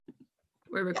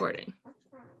We're recording.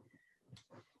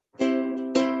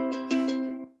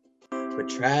 We're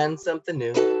trying something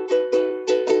new.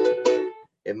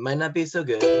 It might not be so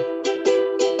good.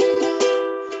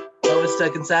 But we're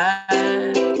stuck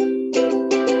inside.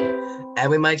 And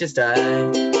we might just die.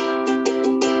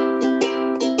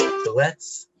 So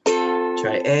let's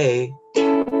try a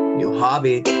new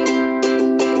hobby.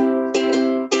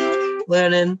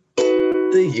 Learning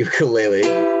the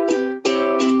ukulele.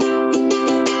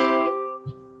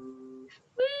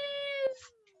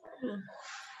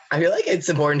 I feel like it's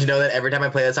important to know that every time I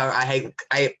play that song,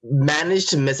 I manage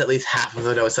to miss at least half of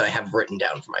the notes that I have written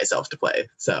down for myself to play.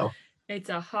 So it's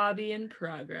a hobby in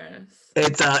progress.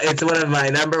 It's one of my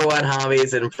number one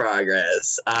hobbies in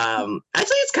progress. Actually,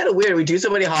 it's kind of weird. We do so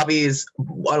many hobbies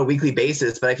on a weekly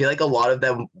basis, but I feel like a lot of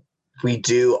them we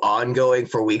do ongoing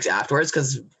for weeks afterwards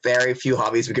because very few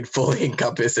hobbies we could fully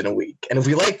encompass in a week. And if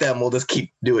we like them, we'll just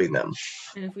keep doing them.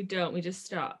 And if we don't, we just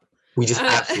stop. We just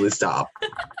absolutely stop.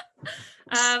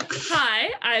 Hi,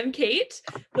 I'm Kate,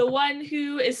 the one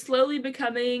who is slowly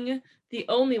becoming the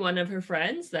only one of her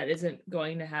friends that isn't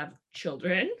going to have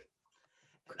children.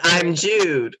 I'm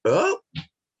Jude. Oh,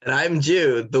 and I'm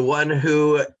Jude, the one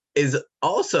who is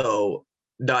also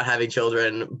not having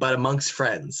children, but amongst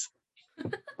friends.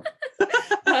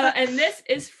 And this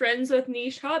is Friends with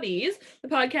Niche Hobbies, the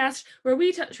podcast where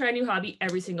we try a new hobby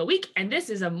every single week. And this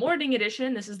is a morning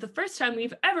edition. This is the first time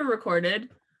we've ever recorded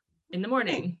in the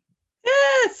morning.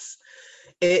 Yes!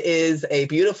 It is a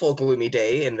beautiful, gloomy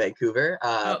day in Vancouver.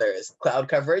 There is cloud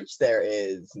coverage. There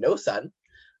is no sun.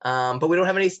 But we don't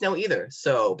have any snow either.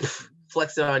 So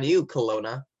flex it on you,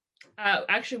 Kelowna.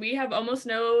 Actually, we have almost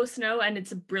no snow and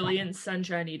it's a brilliant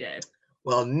sunshiny day.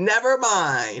 Well, never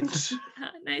mind.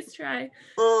 Nice try.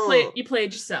 You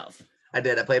played yourself. I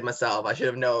did. I played myself. I should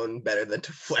have known better than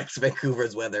to flex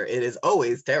Vancouver's weather. It is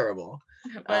always terrible.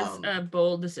 It was a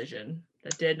bold decision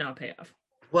that did not pay off.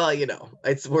 Well, you know,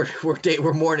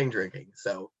 we're morning drinking.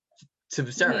 So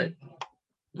to start,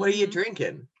 what are you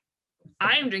drinking?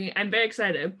 I'm very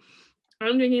excited.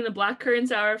 I'm drinking the Black Currant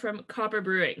Sour from Copper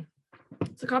Brewing.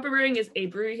 So Copper Brewing is a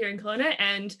brewery here in Kelowna,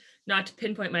 and not to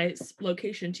pinpoint my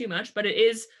location too much, but it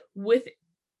is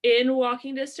within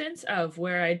walking distance of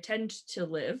where I tend to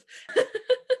live.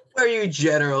 Where you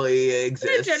generally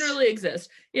exist.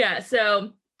 Yeah,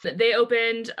 so they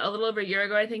opened a little over a year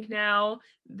ago, I think now.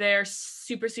 They're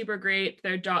super, super great.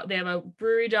 They have a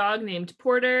brewery dog named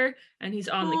Porter, and he's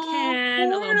on the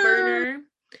can, Porter. A little burner.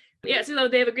 Yeah, so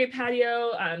they have a great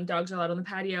patio. Dogs are allowed on the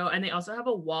patio, and they also have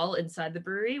a wall inside the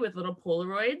brewery with little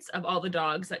Polaroids of all the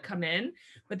dogs that come in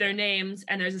with their names,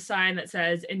 and there's a sign that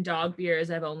says, "In dog beers,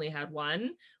 I've only had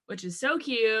one," which is so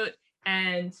cute.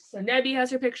 And so Nebby has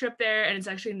her picture up there, and it's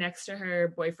actually next to her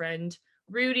boyfriend,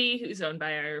 Rudy, who's owned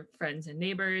by our friends and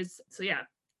neighbors. So yeah,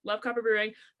 love Copper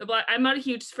Brewing. I'm not a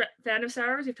huge fan of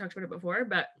sours. We've talked about it before,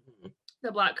 but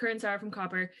the Black Currant Sour from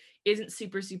Copper isn't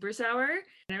super, super sour, and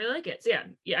I really like it. So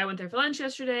yeah, I went there for lunch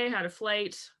yesterday, had a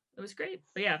flight. It was great.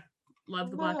 But yeah, love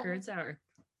the Black Currant Sour.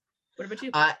 What about you?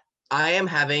 I am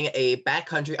having a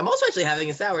Backcountry. I'm also actually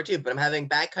having a sour too, but I'm having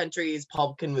Backcountry's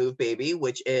Pumpkin Move Baby,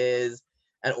 which is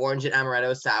an orange and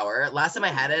amaretto sour. Last time I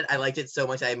had it, I liked it so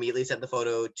much I immediately sent the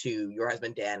photo to your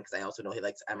husband Dan because I also know he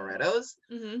likes amarettos.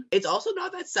 It's also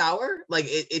not that sour. Like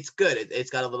it's good.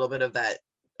 It's got a little bit of that.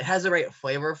 It has the right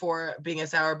flavor for being a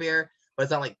sour beer, but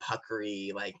it's not like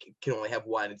puckery, like you can only have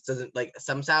one. It doesn't, like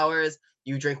some sours,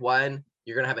 you drink one,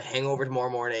 you're gonna have a hangover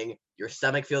tomorrow morning, your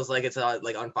stomach feels like it's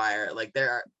like on fire. Like there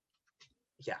are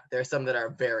some that are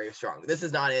very strong. This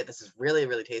is not it. This is really,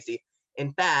 really tasty.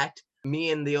 In fact,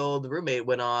 me and the old roommate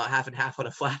went half and half on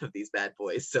a flat of these bad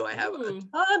boys, so I have a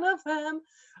ton of them.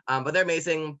 But they're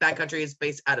amazing. Backcountry is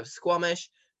based out of Squamish.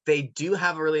 They do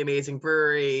have a really amazing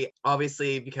brewery,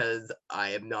 obviously, because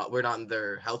we're not in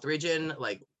their health region,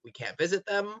 like we can't visit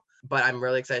them, but I'm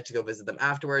really excited to go visit them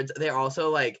afterwards. They're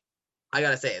also I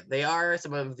gotta say, they are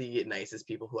some of the nicest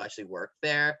people who actually work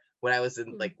there. When I was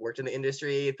worked in the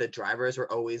industry, the drivers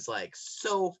were always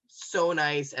so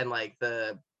nice, and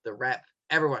the rep,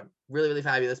 everyone, really, really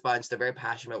fabulous bunch. They're very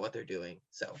passionate about what they're doing.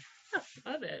 So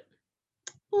love it.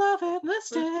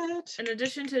 Missed it. In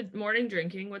addition to morning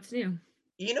drinking, what's new?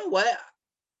 You know what?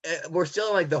 We're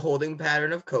still in the holding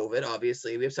pattern of COVID.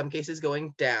 Obviously, we have some cases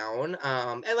going down,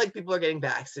 and people are getting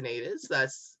vaccinated, so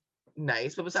that's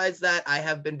nice. But besides that, I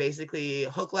have been basically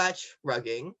hook latch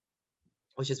rugging,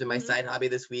 which has been my side hobby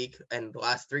this week and the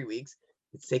last 3 weeks.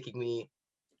 It's taking me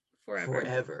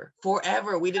forever.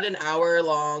 We did an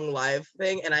hour-long live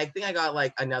thing, and I think I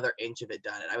got another inch of it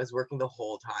done. And I was working the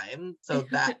whole time, so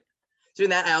that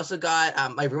doing that. I also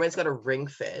got my roommate's got a Ring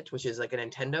Fit, which is a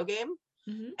Nintendo game.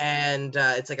 Mhm. And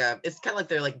it's kind of like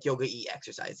their like yoga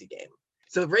exercisey game.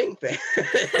 So Ring Fit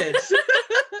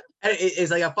and it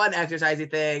is like a fun exercisey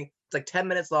thing. It's like 10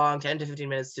 minutes long, 10 to 15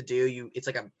 minutes to do. It's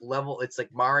like a level, it's like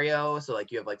Mario. So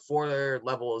like you have like 4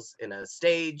 levels in a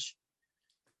stage,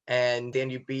 and then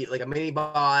you beat like a mini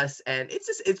boss, and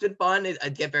it's been fun. I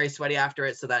get very sweaty after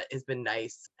it, so that has been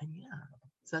nice. And yeah,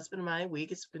 so that's been my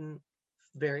week. It's been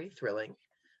very thrilling.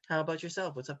 How about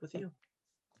yourself? What's up with you?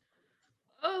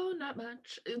 Oh, not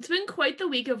much. It's been quite the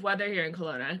week of weather here in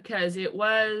Kelowna because it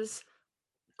was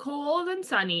cold and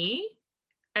sunny.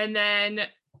 And then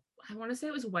I want to say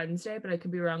it was Wednesday, but I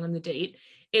could be wrong on the date.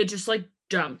 It just like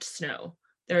dumped snow.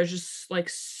 There was just like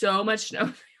so much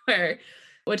snow everywhere,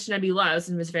 which Nebby loves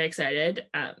and was very excited.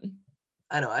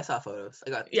 I know, I saw photos.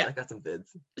 Yeah. I got some vids.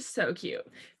 So cute.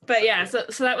 But yeah, so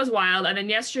that was wild. And then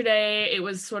yesterday it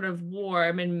was sort of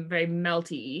warm and very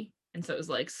melty. And so it was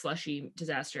like slushy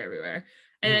disaster everywhere.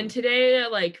 And then today,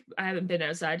 like, I haven't been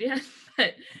outside yet,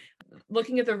 but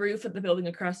looking at the roof of the building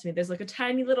across me, there's like a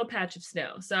tiny little patch of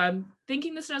snow. So I'm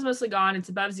thinking the snow's mostly gone. It's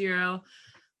above zero.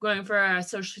 Going for a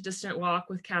socially distant walk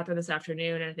with Catherine this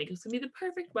afternoon, and I think it's gonna be the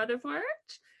perfect weather for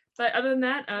it. But other than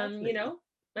that, you know,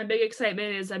 my big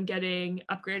excitement is I'm getting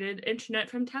upgraded internet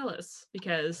from TELUS,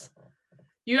 because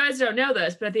you guys don't know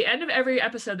this, but at the end of every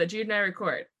episode that Jude and I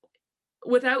record,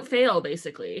 without fail,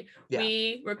 basically,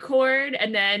 we record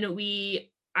and then we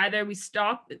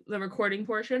stop the recording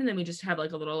portion and then we just have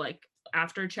like a little like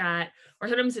after chat, or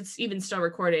sometimes it's even still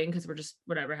recording because we're just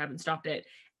whatever, haven't stopped it.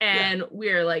 And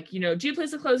we're like, you know, Jude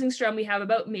plays the closing strum. We have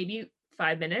about maybe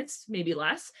 5 minutes, maybe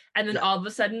less. And then all of a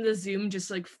sudden the Zoom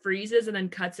just like freezes and then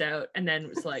cuts out. And then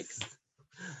it's like,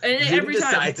 and Zoom every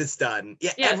time decides it's done.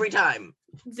 Yeah, every time.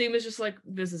 Zoom is just like,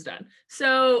 this is done.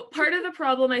 So part of the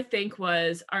problem, I think,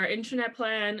 was our internet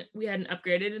plan. We hadn't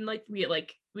upgraded, and like we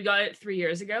got it 3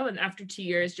 years ago. And after 2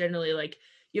 years, generally like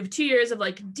you have 2 years of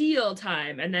like deal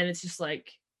time. And then it's just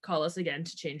like, call us again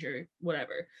to change your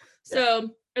whatever.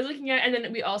 So I was looking at, and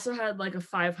then we also had like a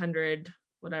 500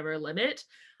 whatever limit.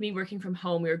 Me working from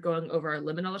home, we were going over our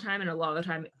limit all the time, and a lot of the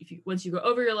time, once you go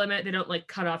over your limit, they don't like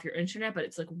cut off your internet, but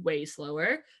it's like way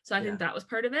slower. So I think that was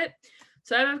part of it.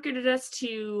 So I've upgraded us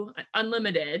to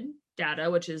unlimited data,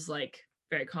 which is like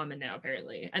very common now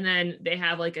apparently. And then they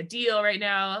have like a deal right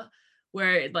now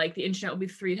where like the internet will be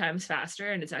 3 times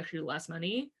faster and it's actually less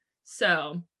money.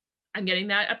 So I'm getting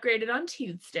that upgraded on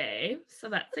Tuesday. So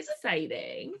that's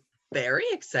exciting. Very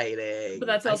exciting. But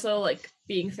that's also like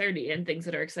being 30 and things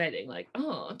that are exciting. Like,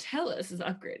 oh, TELUS is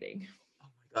upgrading. Oh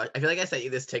my gosh. I feel like I sent you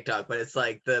this TikTok, but it's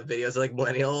like the videos of like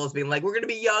millennials being like, we're going to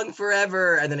be young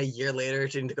forever. And then a year later,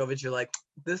 into COVID, you're like,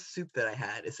 this soup that I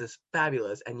had is just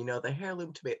fabulous. And you know, the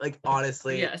heirloom tomato, like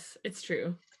honestly. Yes, it's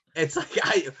true. It's like,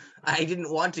 I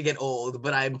didn't want to get old,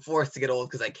 but I'm forced to get old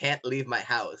because I can't leave my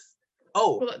house.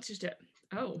 Oh. Well, that's just it.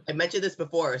 Oh, I mentioned this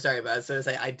before. Sorry, but I was going to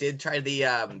say I did try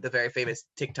the very famous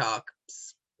TikTok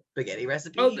spaghetti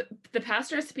recipe. Oh, the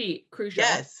pasta recipe, crucial.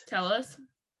 Yes. Tell us.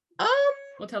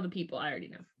 We'll tell the people. I already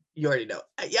know. You already know.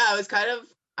 Yeah,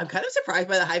 I'm kind of surprised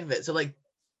by the hype of it. So like,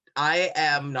 I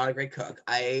am not a great cook.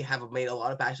 I have made a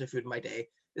lot of bachelor food in my day.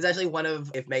 It's actually one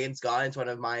of, if Megan's gone, it's one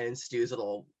of mine and Stu's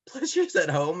little pleasures at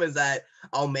home, is that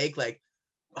I'll make like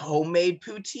homemade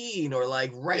poutine or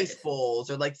like rice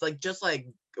bowls or like just like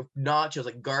nachos,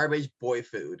 like garbage boy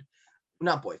food.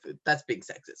 Not boy food. That's being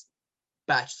sexist.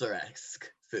 Bachelor-esque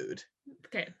food.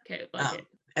 Okay, like it.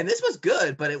 And this was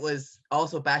good, but it was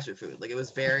also bachelor food. Like it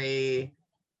was very,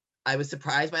 I was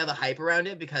surprised by the hype around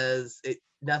it because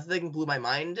nothing blew my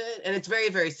mind. And it's very,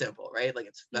 very simple, right? Like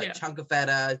it's a chunk of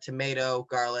feta, tomato,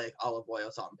 garlic, olive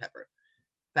oil, salt and pepper.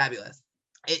 Fabulous.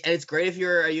 And it's great if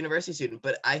you're a university student,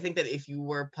 but I think that if you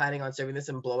were planning on serving this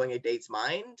and blowing a date's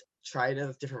mind, try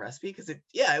a different recipe, because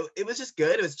it was just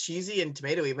good. It was cheesy and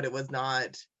tomatoey, but it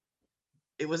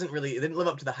didn't live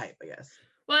up to the hype, I guess.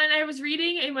 Well, and I was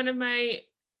reading in one of my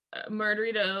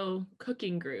Murderito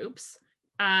cooking groups,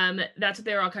 that's what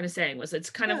they were all kind of saying, was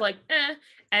it's kind of like,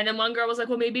 and then one girl was like,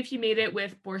 well, maybe if you made it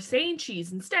with Boursin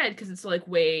cheese instead, because it's like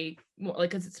way more,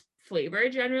 like, because it's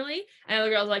flavored generally. And the other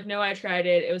girl was like, no, I tried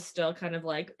it. It was still kind of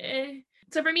like,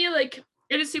 So for me, like,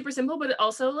 it is super simple, but it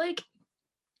also like,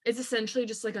 it's essentially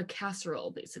just like a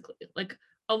casserole, basically. Like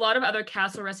a lot of other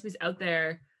casserole recipes out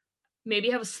there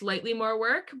maybe have slightly more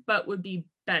work, but would be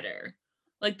better.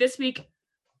 Like this week,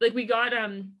 like we got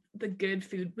the good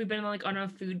food. We've been like on a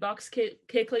food box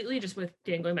kick lately, just with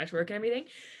Dan going back to work and everything.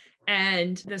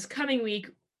 And this coming week,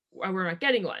 we're not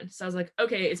getting one. So I was like,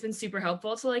 okay, it's been super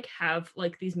helpful to like have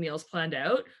like these meals planned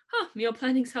out. Meal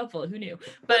planning's helpful. Who knew?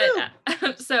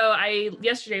 But so I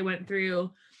yesterday went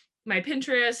through my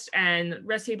Pinterest and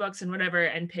recipe books and whatever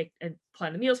and pick and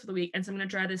plan the meals for the week. And so I'm gonna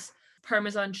try this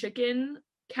Parmesan chicken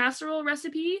casserole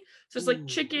recipe. So it's like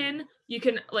chicken. You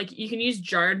can use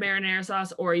jarred marinara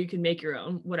sauce, or you can make your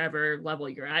own, whatever level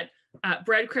you're at.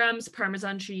 Breadcrumbs,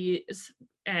 Parmesan cheese,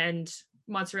 and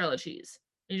mozzarella cheese.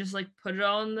 You just like put it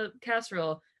all in the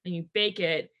casserole and you bake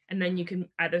it, and then you can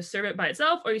either serve it by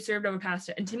itself or you serve it over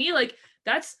pasta. And to me, like,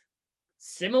 that's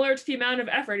similar to the amount of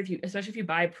effort especially if you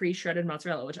buy pre-shredded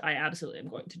mozzarella, which I absolutely am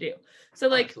going to do. So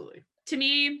like, absolutely. To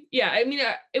me, yeah, I mean,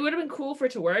 it would have been cool for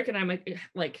it to work, and I'm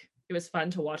like it was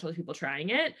fun to watch other people trying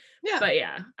it. Yeah. But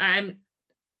yeah, I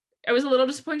was a little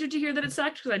disappointed to hear that it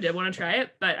sucked, because I did want to try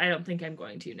it, but I don't think I'm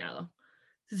going to now.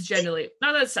 This is generally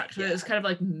not that it sucked, but it's kind of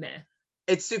like meh.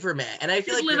 It's super meh, and I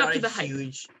feel like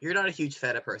you're not a huge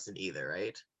feta person either,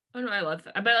 right? Oh no, I love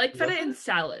feta, but I like feta in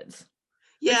salads.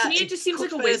 Yeah, like, to me it just seems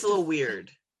like a waste. It's a little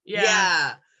weird.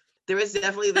 Yeah. There was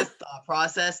definitely this thought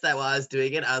process that while I was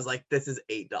doing it, I was like, "This is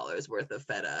 $8 worth of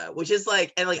feta," which is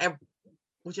like, and like,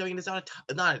 which I mean, it's not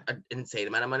an insane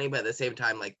amount of money, but at the same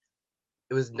time, like,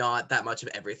 it was not that much of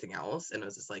everything else, and it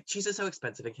was just like, cheese is so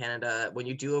expensive in Canada. When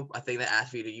you do a thing that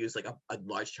asks for you to use like a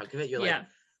large chunk of it, you're like,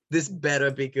 this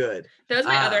better be good. That was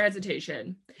my other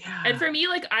hesitation. Yeah. And for me,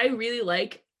 like, I really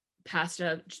like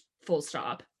pasta, full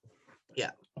stop.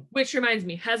 Yeah. Which reminds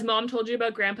me, has Mom told you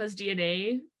about Grandpa's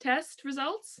DNA test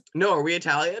results? No, are we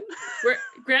Italian?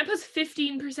 Grandpa's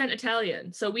 15%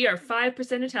 Italian, so we are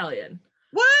 5% Italian.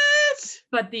 What?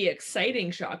 But the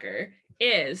exciting shocker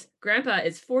is Grandpa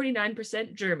is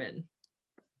 49% German.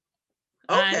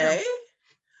 Okay.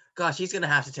 Gosh, he's gonna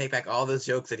have to take back all those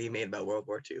jokes that he made about World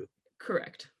War II.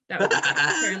 Correct. That would be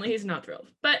apparently he's not thrilled.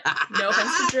 But no offense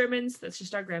to Germans, that's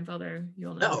just our grandfather.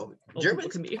 You'll know. No,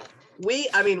 Germans can be. We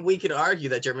could argue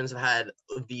that Germans have had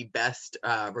the best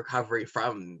recovery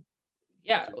from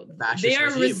fascist they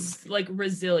are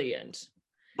resilient.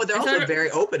 But they're also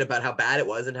very open about how bad it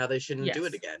was and how they shouldn't do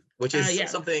it again, which is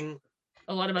something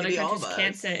a lot of other countries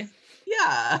can't say.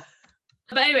 Yeah.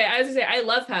 But anyway, I was gonna say, I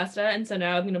love pasta, and so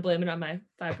now I'm gonna blame it on my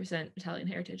 5% Italian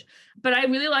heritage. But I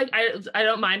really like, I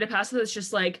don't mind a pasta that's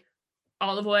just like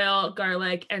olive oil,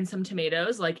 garlic, and some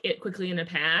tomatoes, like it quickly in a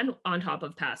pan on top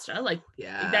of pasta. Like,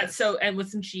 that's so, and with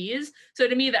some cheese. So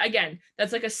to me, that again,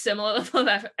 that's like a similar level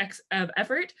of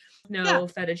effort. No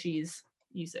feta cheese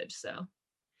usage. So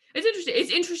it's interesting.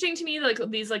 It's interesting to me, like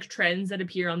these like trends that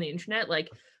appear on the internet. Like,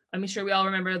 I'm sure we all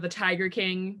remember the Tiger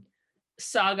King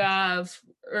saga of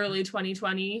early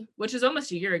 2020, which is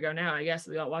almost a year ago now. I guess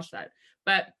we all watched that.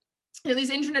 But these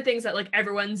internet things that like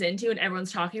everyone's into and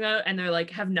everyone's talking about, and they're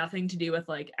like have nothing to do with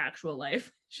like actual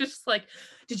life. It's just like,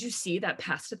 did you see that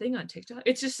pasta thing on TikTok?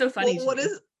 It's just so funny. Well,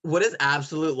 what is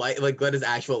absolute life? Like, what is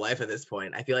actual life at this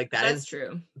point? I feel like that's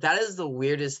true. That is the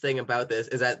weirdest thing about this,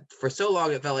 is that for so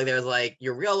long it felt like there's like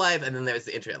your real life and then there's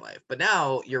the internet life. But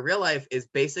now your real life is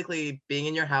basically being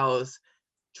in your house,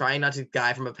 trying not to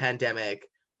die from a pandemic,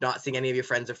 not seeing any of your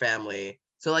friends or family.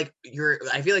 So like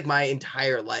I feel like my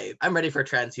entire life, I'm ready for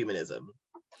transhumanism.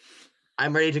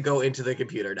 I'm ready to go into the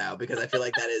computer now, because I feel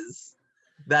like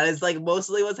that is like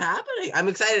mostly what's happening. I'm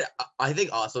excited. I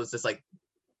think also it's just like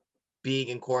being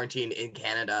in quarantine in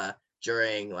Canada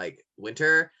during like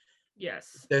winter.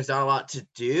 Yes. There's not a lot to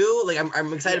do. Like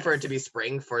I'm excited for it to be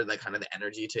spring, for like kind of the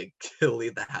energy to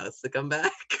leave the house to come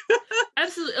back.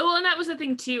 Absolutely. Well, and that was the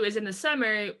thing too, is in the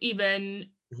summer, even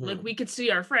like we could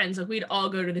see our friends, like we'd all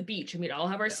go to the beach and we'd all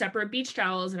have our separate beach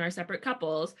towels and our separate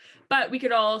couples, but we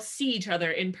could all see each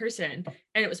other in person,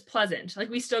 and it was pleasant. Like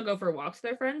we still go for walks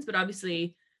with our friends, but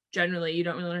obviously generally you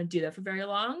don't really want to do that for very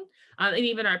long. And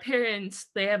even our parents,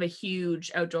 they have a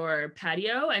huge outdoor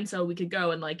patio, and so we could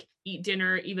go and like eat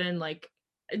dinner even like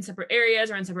in separate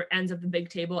areas or on separate ends of the big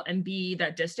table and be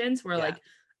that distance where like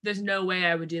there's no way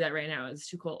I would do that right now. It's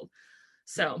too cold.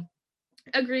 So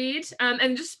agreed.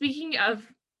 And just speaking of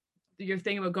your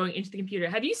thing about going into the computer,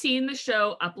 have you seen the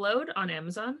show Upload on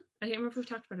Amazon? I can't remember if we've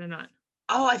talked about it or not.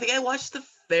 Oh, I think I watched the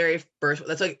very first.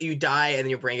 That's like you die and then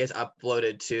your brain gets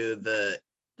uploaded to the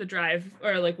drive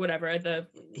or like whatever, the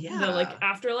like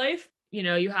afterlife. You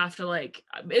know, you have to like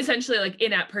essentially like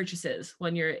in-app purchases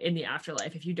when you're in the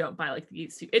afterlife if you don't buy like the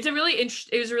it's a really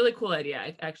it was a really cool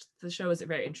idea. Actually, the show is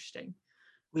very interesting.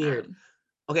 Weird.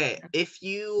 Okay,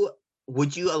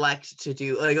 would you elect to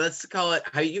do, like, let's call it,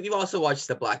 you've also watched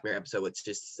the Black Mirror episode, which is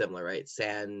just similar, right?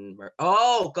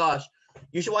 Oh gosh,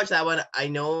 you should watch that one. I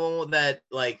know that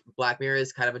like Black Mirror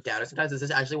is kind of a downer sometimes. This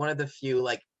is actually one of the few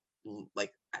like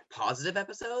positive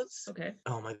episodes. Okay.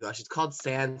 Oh my gosh, it's called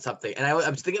Sand something, and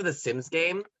I'm just thinking of the Sims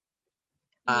game,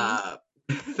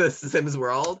 the Sims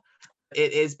World.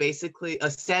 It is basically a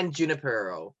San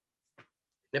Junipero.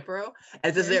 Junipero.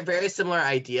 And it's a very similar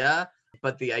idea,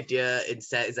 but the idea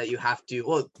instead is that you have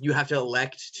to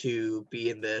elect to be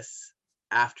in this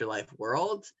afterlife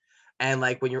world. And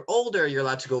like when you're older, you're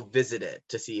allowed to go visit it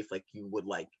to see if like you would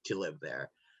like to live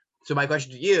there. So my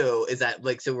question to you is that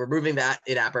like, so we're moving that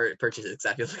in-app purchases, because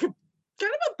I feel like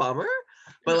kind of a bummer,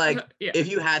 but like Yeah. if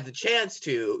you had the chance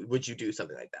to, would you do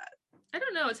something like that? I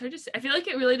don't know. It's hard to say. I feel like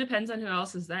it really depends on who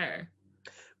else is there.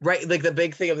 Right, like the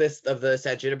big thing of the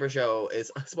San Juniper show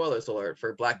is, spoilers alert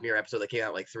for Black Mirror episode that came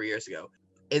out like 3 years ago,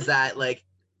 is that like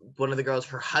one of the girls,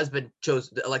 her husband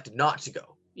elected not to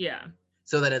go. Yeah.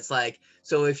 So then it's like,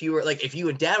 so if you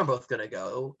and Dan were both gonna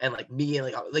go, and like me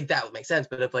and like that would make sense.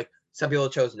 But if like some people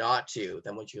chose not to,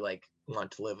 then would you like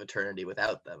want to live eternity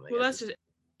without them? Well, that's just,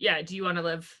 yeah. Do you want to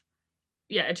live,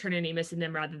 eternity missing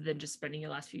them rather than just spending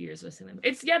your last few years missing them?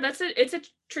 It's it's a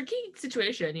tricky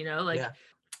situation, like. Yeah.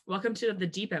 Welcome to the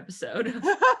deep episode of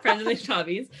Friends and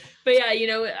Hobbies. But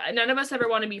yeah, none of us ever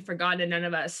want to be forgotten, and none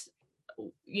of us,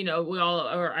 we all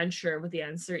are unsure with the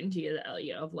uncertainty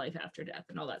of life after death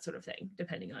and all that sort of thing,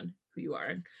 depending on who you are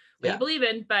and what you believe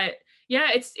in. But yeah,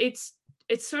 it's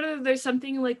sort of, there's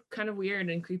something like kind of weird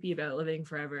and creepy about living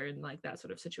forever and like that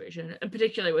sort of situation, and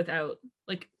particularly without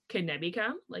like, can Nebby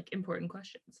come? Like, important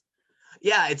questions.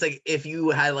 Yeah, it's like if you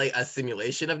had like a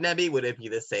simulation of Nebby, would it be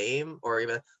the same? Or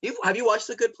even have you watched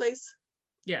The Good Place?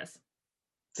 Yes.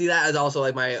 See, that is also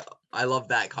like I love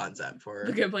that concept for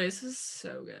The Good Place is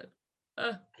so good.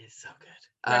 It's so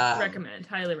good. Recommend,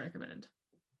 highly recommend.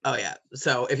 Oh yeah.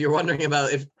 So if you're wondering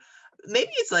about if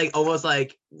maybe it's like almost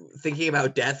like thinking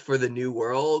about death for the new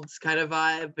worlds kind of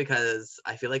vibe, because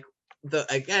I feel like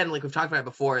again, like we've talked about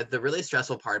before, the really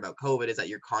stressful part about COVID is that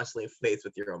you're constantly faced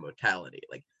with your own mortality.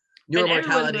 Like your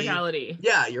mortality.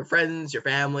 Yeah, your friends, your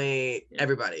family,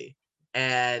 everybody.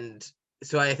 And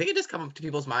so I think it just comes to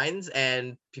people's minds,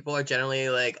 and people are generally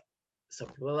like, some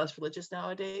people are less religious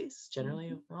nowadays,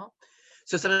 generally. Well,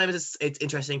 so sometimes it's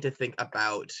interesting to think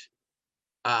about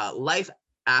life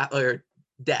or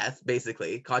death,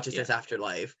 basically consciousness after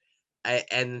life,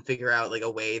 and figure out like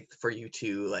a way for you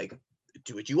to like,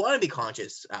 would you want to be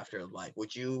conscious after life?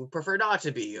 Would you prefer not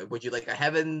to be? Or would you like a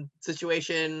heaven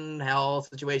situation, hell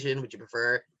situation? Would you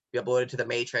prefer be uploaded to the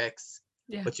Matrix?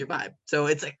 Yeah. What's your vibe? So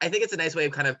it's like, I think it's a nice way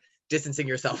of kind of distancing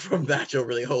yourself from the actual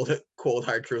really cold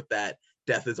hard truth that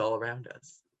death is all around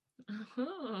us.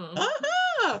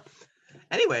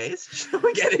 Anyways, shall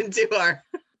we get into our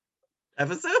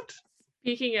episode?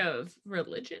 Speaking of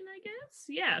religion, I guess.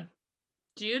 Yeah.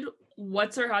 Jude,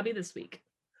 what's our hobby this week?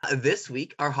 This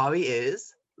week, our hobby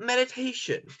is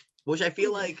meditation, which I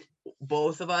feel like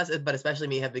both of us, but especially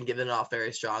me, have been given off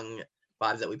very strong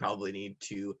vibes that we probably need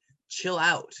to chill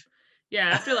out. Yeah,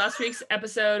 after last week's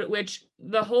episode, which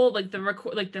the whole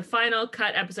the final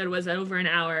cut episode was over an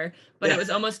hour, but it was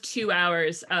almost 2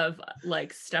 hours of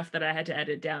like stuff that I had to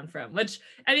edit down from, which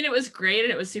I mean, it was great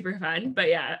and it was super fun, but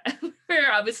yeah,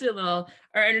 we're obviously our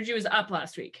energy was up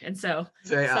last week, and so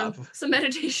some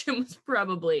meditation was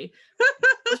probably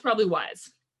wise.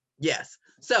 Yes.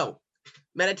 So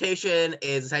meditation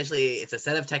is essentially, it's a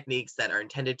set of techniques that are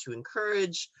intended to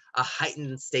encourage a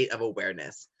heightened state of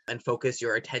awareness and focus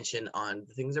your attention on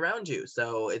the things around you.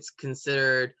 So it's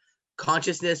considered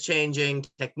consciousness changing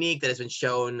technique that has been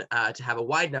shown to have a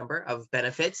wide number of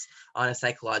benefits on a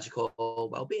psychological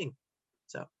well-being.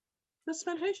 So that's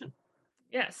meditation.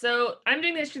 Yeah, so I'm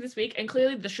doing the history this week, and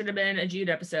clearly this should have been a Jude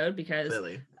episode because,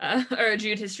 or a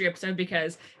Jude history episode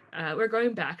because we're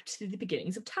going back to the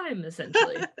beginnings of time,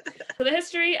 essentially. So the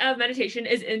history of meditation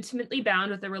is intimately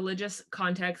bound with the religious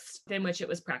context in which it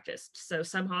was practiced. So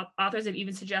some authors have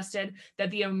even suggested that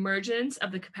the emergence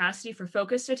of the capacity for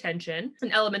focused attention,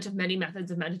 an element of many methods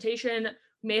of meditation,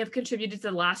 may have contributed to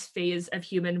the last phase of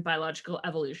human biological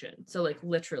evolution. So like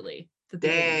literally the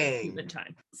beginning of human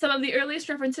time. Some of the earliest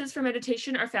references for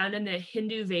meditation are found in the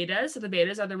Hindu Vedas. So the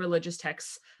Vedas are the religious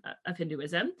texts of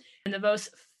Hinduism. And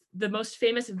the most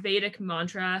famous Vedic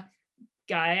mantra,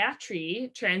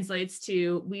 Gayatri, translates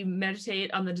to, we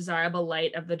meditate on the desirable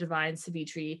light of the divine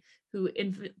Savitri, who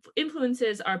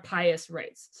influences our pious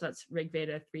rites. So that's Rig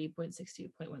Veda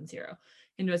 3.62.10.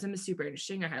 Hinduism is super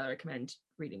interesting. I highly recommend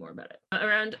reading more about it.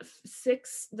 Around the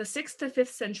 6th to 5th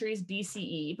centuries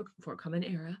BCE, before Common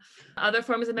Era, other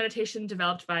forms of meditation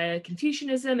developed via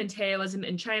Confucianism and Taoism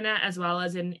in China, as well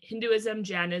as in Hinduism,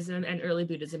 Jainism, and early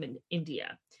Buddhism in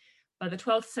India. By the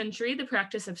 12th century, the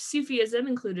practice of Sufism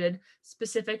included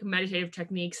specific meditative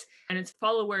techniques, and its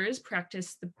followers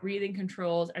practiced the breathing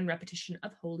controls and repetition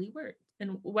of holy words.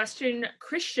 And Western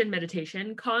Christian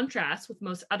meditation contrasts with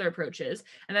most other approaches,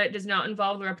 and that it does not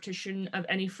involve the repetition of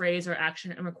any phrase or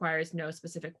action and requires no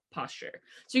specific posture.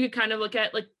 So you could kind of look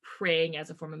at like praying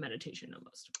as a form of meditation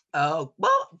almost. Oh,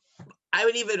 well, I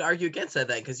would even argue against that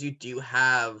then, because you do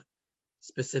have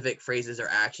specific phrases or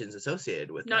actions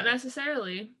associated with Not that.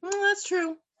 necessarily. Well, that's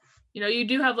true. You know, you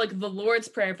do have like the Lord's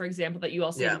Prayer, for example, that you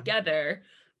all say Yeah. together,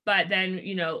 but then,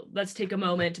 you know, let's take a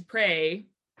moment to pray.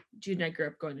 Jude and I grew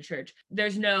up going to church.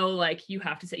 There's no like you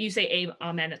have to say, you say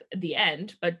amen at the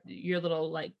end, but your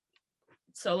little like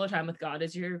solo time with God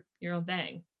is your own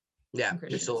thing. Yeah, Some your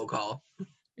Christians. solo call.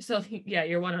 So yeah,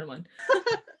 you're one-on-one.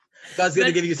 God's going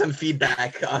to give you some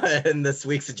feedback on this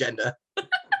week's agenda.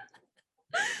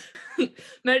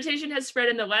 Meditation has spread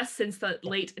in the West since the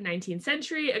late 19th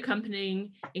century,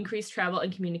 accompanying increased travel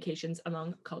and communications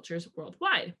among cultures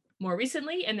worldwide. More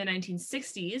recently, in the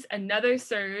 1960s, another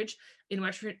surge in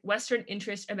Western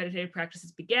interest in meditative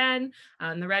practices began.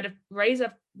 The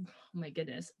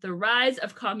rise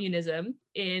of communism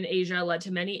in Asia led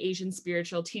to many Asian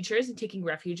spiritual teachers taking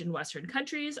refuge in Western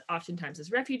countries, oftentimes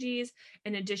as refugees.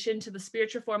 In addition to the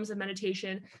spiritual forms of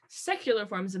meditation, secular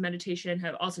forms of meditation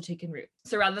have also taken root.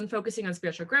 So rather than focusing on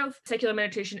spiritual growth, secular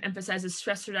meditation emphasizes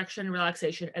stress reduction,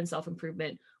 relaxation, and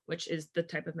self-improvement, which is the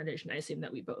type of meditation I assume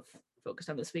that we both focused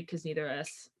on this week because neither of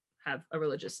us have a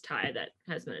religious tie that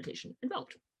has meditation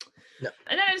involved. No.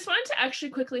 And then I just wanted to actually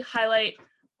quickly highlight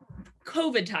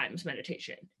COVID times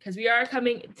meditation because we are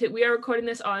recording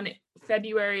this on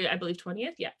February, I believe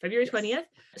 20th. Yeah, February 20th.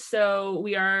 So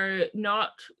we're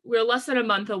less than a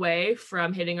month away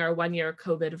from hitting our 1 year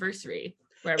COVID anniversary.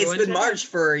 It's been March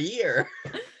for a year.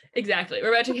 Exactly.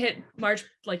 We're about to hit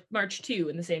March 2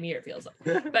 in the same year, it feels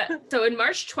like. But so in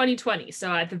March 2020,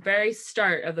 so at the very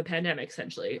start of the pandemic,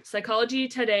 essentially, Psychology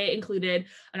Today included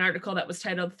an article that was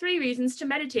titled 3 Reasons to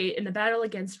Meditate in the Battle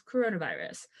Against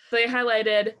Coronavirus. They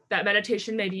highlighted that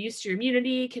meditation may be used to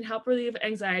immunity, can help relieve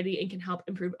anxiety, and can help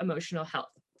improve emotional health.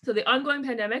 So the ongoing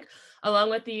pandemic, along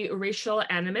with the racial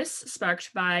animus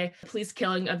sparked by the police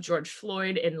killing of George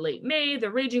Floyd in late May,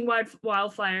 the raging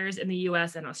wildfires in the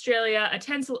US and Australia, a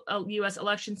tense US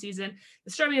election season,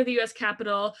 the storming of the US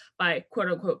Capitol by quote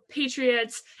unquote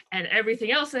patriots, and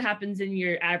everything else that happens in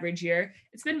your average year,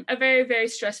 it's been a very, very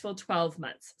stressful 12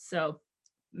 months. So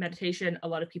meditation, a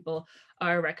lot of people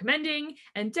are recommending,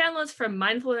 and downloads from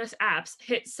mindfulness apps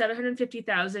hit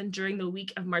 750,000 during the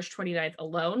week of March 29th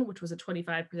alone, which was a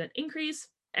 25% increase.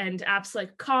 And apps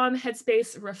like Calm,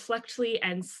 Headspace, Reflectly,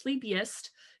 and Sleepiest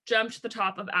jumped to the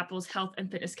top of Apple's health and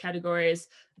fitness categories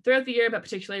throughout the year, but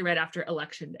particularly right after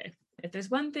Election Day. If there's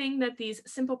one thing that these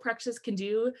simple practices can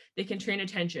do, they can train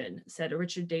attention, said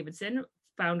Richard Davidson,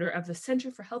 founder of the Center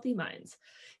for Healthy Minds.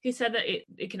 He said that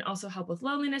it can also help with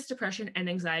loneliness, depression, and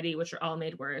anxiety, which are all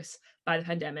made worse by the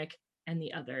pandemic and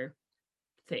the other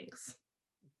things.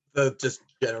 The just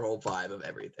general vibe of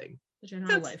everything. The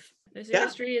general life. There's a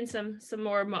history and some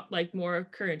more more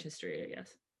current history, I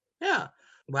guess. Yeah.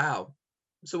 Wow.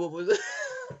 So what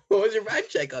was your vibe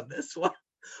check on this one?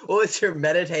 What was your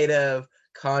meditative,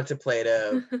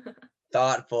 contemplative,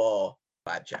 thoughtful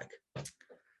vibe check?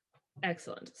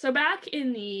 Excellent. So back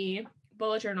in the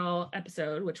bullet journal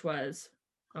episode, which was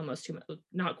almost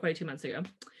not quite 2 months ago,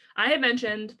 I had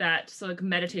mentioned that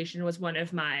meditation was one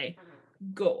of my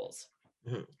goals.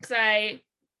 Because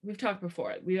we've talked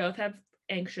before, we both have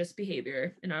anxious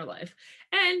behavior in our life,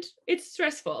 and it's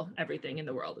stressful. Everything in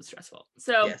the world is stressful.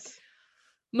 So yes.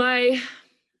 My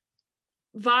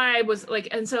vibe was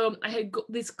and so I had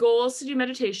these goals to do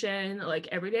meditation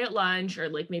every day at lunch, or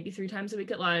maybe 3 times a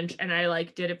week at lunch, and I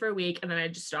did it for a week, and then I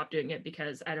just stopped doing it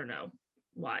because I don't know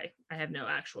why. I have no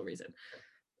actual reason.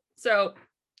 So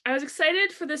I was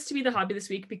excited for this to be the hobby this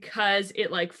week because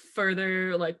it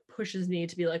further pushes me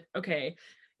to be okay,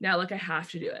 now I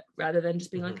have to do it, rather than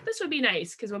just being this would be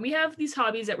nice. Because when we have these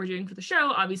hobbies that we're doing for the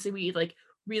show, obviously we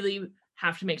really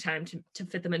have to make time to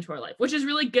fit them into our life, which is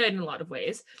really good in a lot of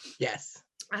ways. Yes.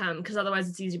 Because otherwise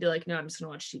it's easy to be no, I'm just gonna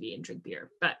watch TV and drink beer.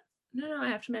 But no, I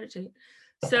have to meditate.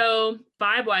 So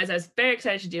vibe-wise, I was very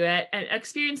excited to do it. And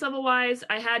experience level-wise,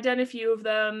 I had done a few of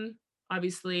them,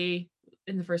 obviously,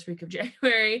 in the first week of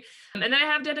January. And then I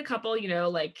have done a couple,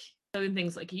 doing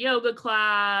things like a yoga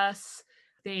class.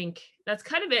 I think that's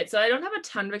kind of it. So I don't have a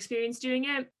ton of experience doing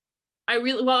it. I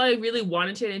really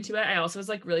wanted to get into it, I also was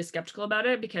really skeptical about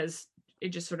it because it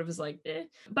just sort of was eh.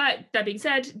 But that being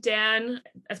said, Dan,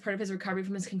 as part of his recovery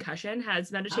from his concussion,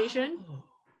 has meditation. Oh.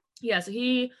 Yeah, so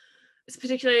he is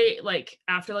particularly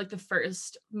after the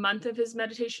first month of his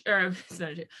meditation, or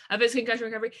of his concussion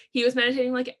recovery, he was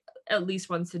meditating at least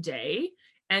once a day.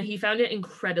 And he found it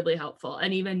incredibly helpful.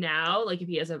 And even now, like if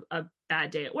he has a bad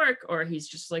day at work or he's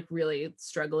just like really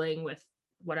struggling with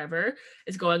whatever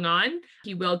is going on,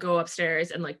 he will go upstairs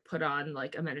and like put on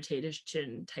like a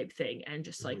meditation type thing and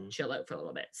just like chill out for a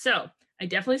little bit. So I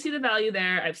definitely see the value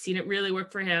there. I've seen it really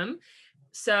work for him.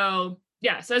 So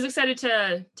yeah, so I was excited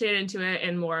to get into it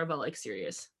in more of a like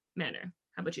serious manner.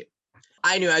 How about you?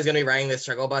 I knew I was going to be riding the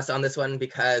struggle bus on this one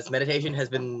because meditation has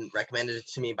been recommended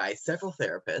to me by several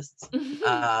therapists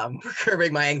for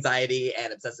curbing my anxiety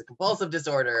and obsessive compulsive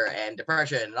disorder and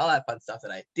depression and all that fun stuff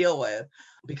that I deal with.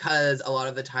 Because a lot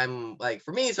of the time, like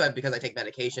for me, because I take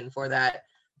medication for that,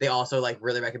 they also like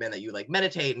really recommend that you like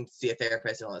meditate and see a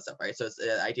therapist and all that stuff, right? So it's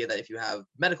the idea that if you have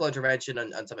medical intervention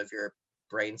on some of your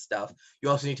brain stuff, you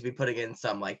also need to be putting in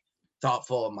some like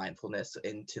thoughtful mindfulness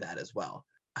into that as well.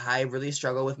 I really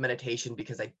struggle with meditation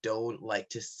because I don't like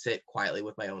to sit quietly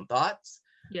with my own thoughts.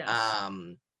 Yes.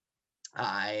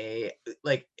 I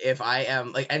like if I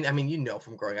am like, and I mean, you know,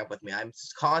 from growing up with me, I'm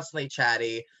constantly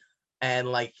chatty. And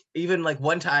like, even like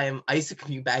one time I used to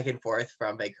commute back and forth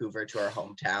from Vancouver to our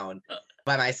hometown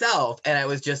by myself. And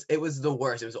it was the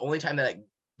worst. It was the only time that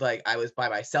I was by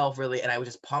myself really. And I would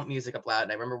just pump music up loud.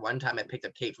 And I remember one time I picked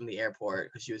up Kate from the airport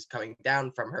because she was coming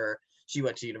down from she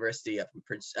went to university up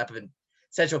in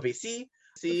Central BC.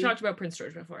 We've talked about Prince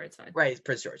George before. It's fine. Right,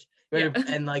 Prince George. Yeah.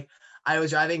 And like, I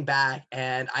was driving back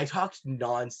and I talked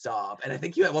nonstop. And I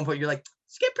think you at one point you're like,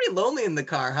 "It's get pretty lonely in the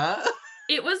car, huh?"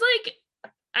 It was like,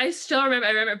 I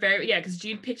remember very, because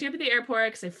Jude picked me up at the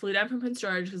airport because I flew down from Prince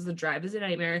George because the drive is a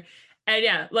nightmare. And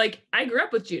yeah, like I grew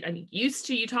up with Jude. I'm used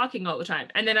to you talking all the time.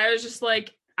 And then I was just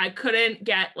like, I couldn't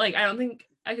get like, I don't think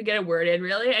I could get a word in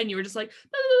really. And you were just like,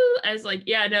 I was like,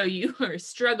 yeah, no, you are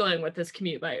struggling with this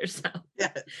commute by yourself.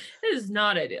 Yeah. It is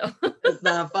not ideal. It's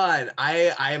not fun.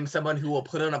 I am someone who will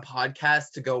put on a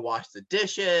podcast to go wash the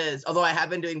dishes. Although I have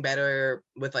been doing better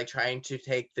with like trying to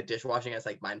take the dishwashing as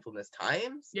like mindfulness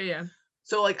times. Yeah.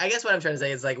 So like, I guess what I'm trying to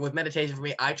say is like with meditation for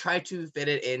me, I try to fit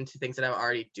it into things that I'm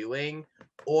already doing.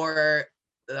 Or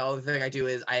the other thing I do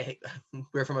is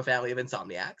we're from a family of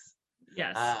insomniacs.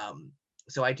 Yes.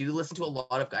 So I do listen to a lot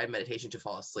of guided meditation to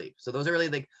fall asleep. So those are really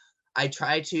like, I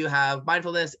try to have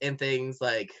mindfulness in things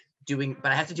like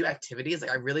but I have to do activities.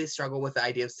 Like I really struggle with the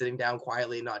idea of sitting down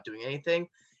quietly and not doing anything.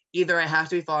 Either I have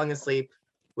to be falling asleep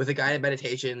with a guided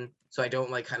meditation so I don't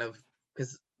like kind of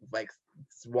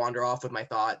wander off with my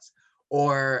thoughts,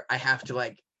 or I have to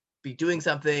like be doing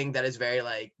something that is very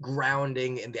like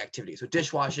grounding in the activity. So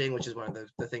dishwashing, which is one of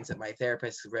the things that my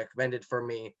therapist recommended for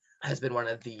me, has been one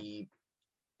of the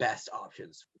best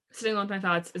options. Sitting alone with my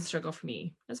thoughts is a struggle for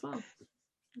me as well.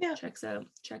 Yeah. Checks out.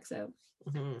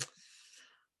 Mm-hmm.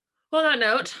 Well, on that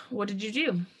note, what did you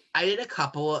do? I did a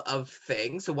couple of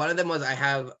things. So one of them was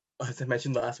as I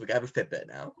mentioned last week, I have a Fitbit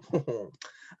now.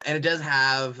 And it does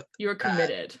have... You're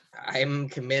committed. I'm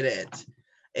committed.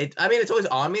 It's always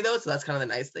on me though, so that's kind of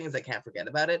the nice thing is I can't forget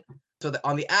about it. So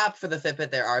on the app for the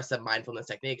Fitbit, there are some mindfulness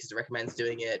techniques. It recommends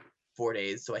doing it 4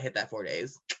 days. So I hit that 4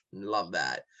 days. Love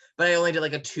that. But I only did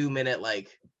like a 2-minute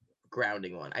like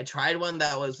grounding one. I tried one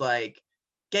that was like,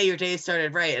 get your day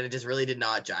started right, and it just really did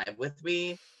not jive with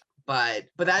me. But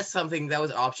that's something that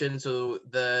was an option. So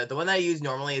the one that I use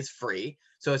normally is free.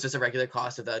 So it's just a regular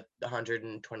cost of the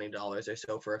 $120 or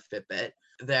so for a Fitbit.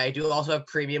 I do also have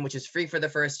premium, which is free for the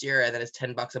first year, and then it's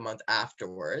 $10 a month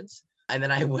afterwards. And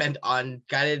then I went on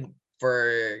guided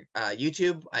for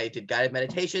YouTube. I did guided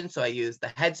meditation. So I used the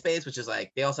Headspace, which is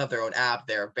like, they also have their own app.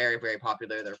 They're very, very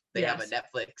popular. They have a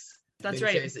Netflix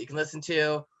series that you can listen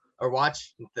to or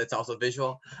watch. That's also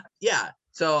visual. Yeah.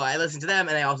 So I listened to them,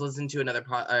 and I also listened to another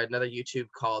YouTube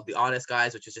called The Honest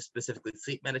Guys, which is just specifically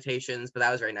sleep meditations. But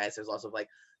that was very nice. There's also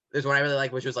there's one I really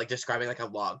like, which was like describing like a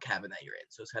log cabin that you're in.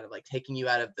 So it's kind of like taking you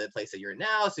out of the place that you're in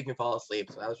now so you can fall asleep.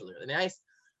 So that was really, really nice.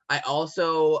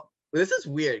 This is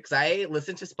weird because I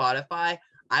listened to Spotify.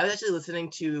 I was actually listening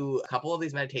to a couple of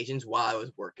these meditations while I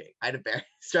was working. I had a very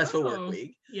stressful work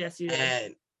week. Yes, you did.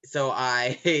 And so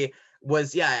I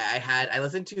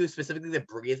listened to specifically the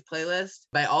Breathe playlist,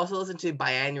 but I also listened to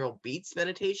binaural beats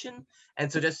meditation. And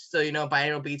so just so you know,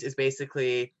 binaural beats is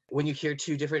basically when you hear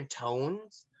two different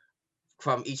tones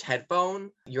from each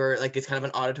headphone, it's kind of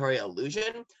an auditory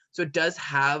illusion. So it does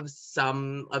have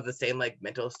some of the same like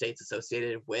mental states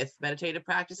associated with meditative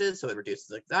practices. So it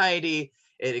reduces anxiety,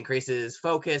 it increases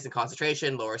focus and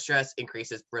concentration, lowers stress,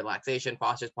 increases relaxation,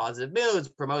 fosters positive moods,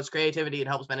 promotes creativity, and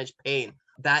helps manage pain.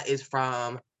 That is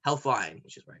from Healthline,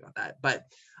 which is where I got that. But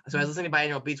so I was listening to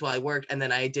binaural beats while I worked, and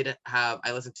then I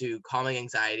listened to calming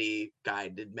anxiety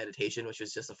guided meditation, which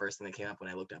was just the first thing that came up when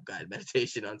I looked up guided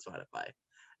meditation on Spotify.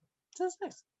 So that's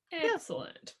nice.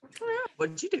 Excellent. Yeah. What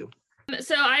did you do?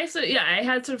 I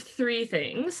had sort of three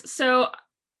things. So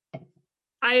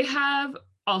I have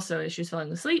also issues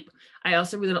falling asleep. I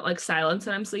also really don't like silence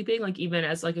when I'm sleeping. Like even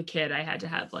as like a kid, I had to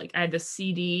have like I had this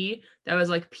CD that was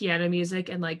like piano music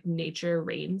and like nature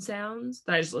rain sounds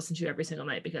that I just listen to every single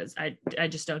night because I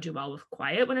just don't do well with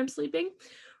quiet when I'm sleeping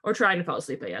or trying to fall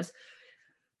asleep, I guess.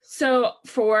 So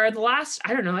for the last,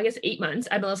 I don't know, I guess 8 months,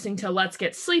 I've been listening to Let's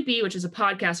Get Sleepy, which is a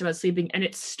podcast about sleeping, and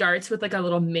it starts with like a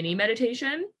little mini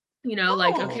meditation.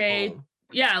 Like, okay, Oh.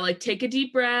 yeah, like take a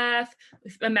deep breath.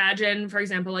 Imagine, for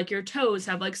example, like your toes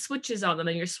have like switches on them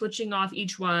and you're switching off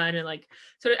each one and like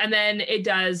sort of, and then it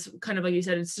does kind of like you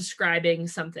said, it's describing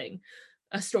something,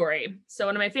 a story. So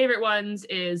one of my favorite ones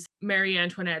is Marie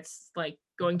Antoinette's like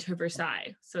going to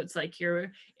Versailles. So it's like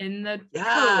you're in the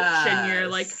coach and you're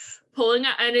like Yes. pulling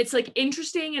up, and it's like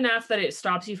interesting enough that it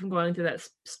stops you from going through that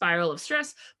spiral of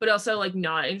stress, but also like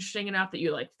not interesting enough that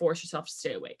you like force yourself to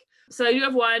stay awake. So I do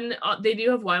have one. They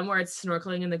do have one where it's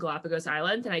snorkeling in the Galapagos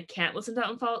Islands, and I can't listen to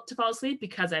that to fall asleep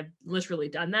because I've literally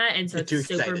done that, and so Get too it's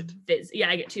super excited. yeah,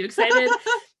 I get too excited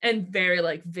and very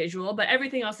like visual. But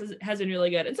everything else has been really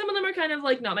good, and some of them are kind of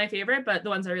like not my favorite, but the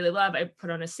ones I really love, I put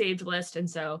on a saved list, and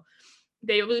so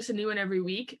they release a new one every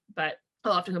week, but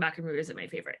I'll often go back and revisit my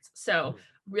favorites. So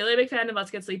really a big fan of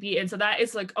Let's Get Sleepy. And so that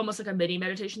is like almost like a mini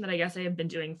meditation that I guess I have been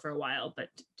doing for a while, but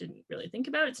didn't really think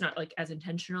about. It's not like as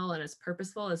intentional and as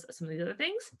purposeful as some of these other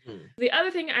things. Mm. The other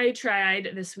thing I tried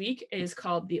this week is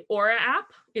called the Aura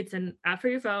app. It's an app for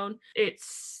your phone.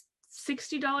 It's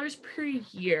 $60 per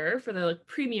year for the like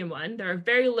premium one. There are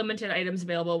very limited items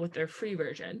available with their free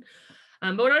version.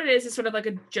 But what it is sort of like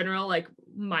a general like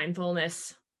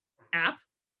mindfulness app.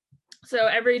 So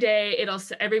every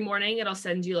morning it'll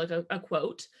send you like a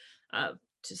quote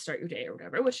to start your day or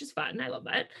whatever, which is fun. I love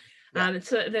that. Yeah.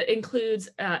 So that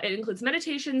includes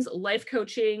meditations, life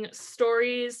coaching,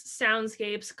 stories,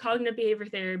 soundscapes, cognitive behavior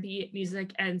therapy,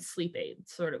 music, and sleep aid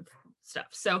sort of stuff.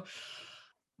 So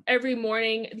every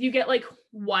morning you get like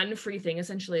one free thing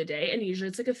essentially a day, and usually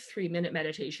it's like a 3-minute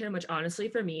meditation, which honestly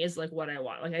for me is like what I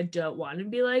want. Like I don't want to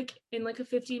be like in like a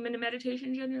 15-minute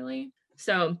meditation generally.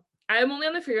 So I'm only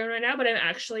on the free one right now, but I'm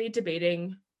actually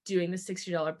debating doing the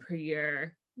 $60 per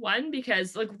year one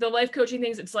because like the life coaching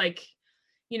things, it's like,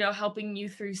 helping you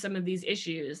through some of these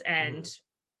issues and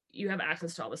you have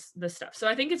access to all this stuff. So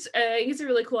I think it's a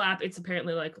really cool app. It's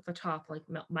apparently like the top like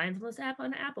mindfulness app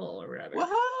on Apple or whatever.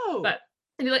 Whoa. But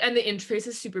and the interface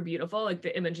is super beautiful. Like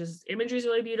the imagery is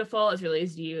really beautiful. It's really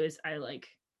easy to use. I like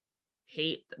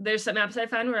there's some apps I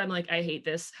found where I'm like, I hate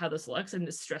this, how this looks, and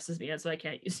this stresses me out, so I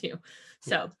can't use you.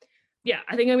 So yeah,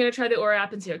 I think I'm gonna try the Aura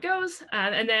app and see how it goes.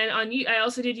 And then I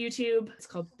also did YouTube. It's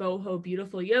called Boho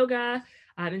Beautiful Yoga.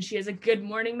 And she has a good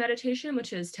morning meditation,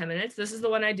 which is 10 minutes. This is the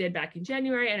one I did back in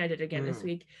January and I did again this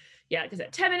week. Yeah, because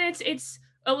at 10 minutes, it's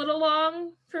a little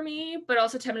long for me, but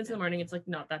also 10 minutes in the morning, it's like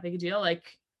not that big a deal.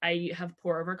 Like I have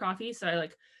pour over coffee. So I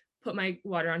like put my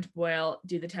water on to boil,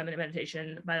 do the 10-minute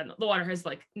meditation. By then the water has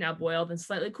like now boiled and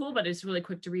slightly cool, but it's really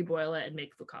quick to reboil it and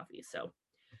make the coffee. So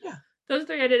yeah, those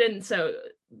three I did. And so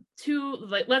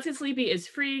Let's Get Sleepy is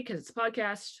free because it's a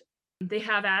podcast. They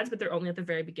have ads, but they're only at the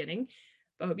very beginning.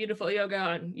 But Beautiful Yoga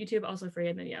on YouTube, also free.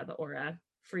 And then the Aura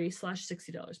free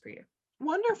 /$60 per year.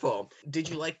 Wonderful. Did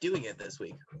you like doing it this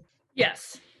week?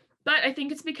 Yes. But I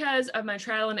think it's because of my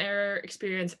trial and error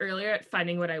experience earlier at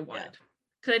finding what I wanted.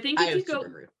 Because I think if you go,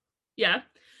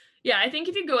 I think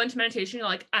if you go into meditation, you're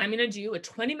like, I'm gonna do a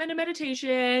 20-minute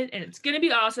meditation and it's gonna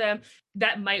be awesome.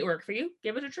 That might work for you.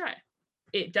 Give it a try.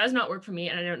 It does not work for me,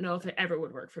 and I don't know if it ever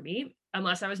would work for me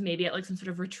unless I was maybe at like some sort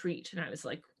of retreat and I was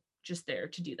like just there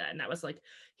to do that. And that was like,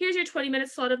 here's your 20-minute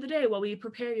slot of the day while we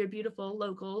prepare your beautiful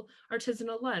local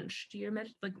artisanal lunch. Do your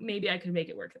like maybe I could make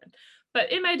it work then.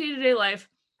 But in my day-to-day life,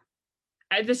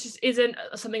 this just isn't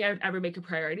something I would ever make a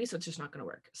priority, so it's just not going to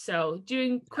work. So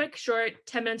doing quick, short,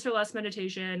 10 minutes or less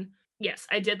meditation. Yes,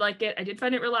 I did like it. I did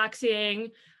find it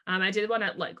relaxing. I did one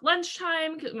at like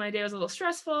lunchtime because my day was a little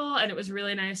stressful, and it was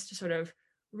really nice to sort of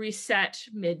reset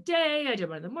midday. I did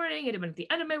one in the morning. I did one at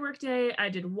the end of my workday. I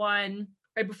did one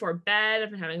right before bed. I've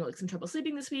been having like some trouble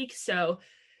sleeping this week, so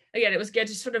again, it was good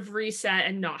to sort of reset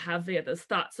and not have those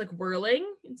thoughts like whirling.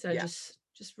 And so just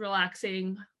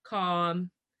relaxing, calm.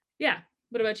 Yeah.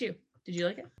 What about you? Did you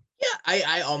like it? Yeah,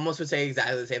 I almost would say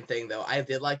exactly the same thing, though. I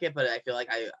did like it, but I feel like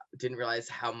I didn't realize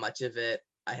how much of it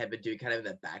I had been doing kind of in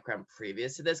the background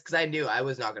previous to this, because I knew I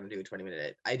was not going to do a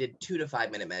 20-minute. I did 2 to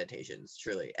 5 minute meditations,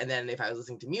 truly. And then if I was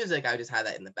listening to music, I would just have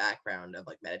that in the background of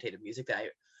like meditative music that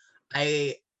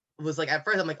I was like, at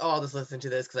first I'm like, oh, I'll just listen to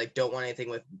this because I don't want anything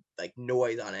with like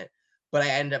noise on it. but I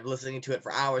ended up listening to it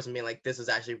for hours and being like, this was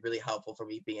actually really helpful for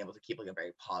me being able to keep like a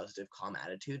very positive, calm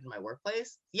attitude in my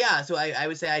workplace. Yeah, so I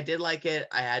would say I did like it.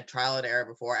 I had trial and error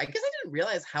before. I guess I didn't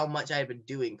realize how much I had been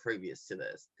doing previous to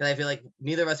this, because I feel like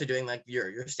neither of us are doing like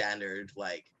your standard,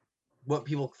 like what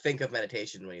people think of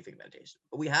meditation when you think of meditation.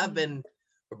 But we have been,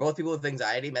 we're both people with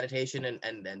anxiety. Meditation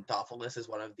and thoughtfulness is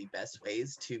one of the best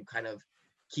ways to kind of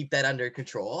keep that under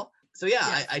control. So yeah,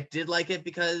 Yes. I did like it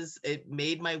because it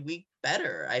made my week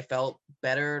better. I felt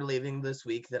better leaving this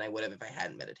week than I would have if I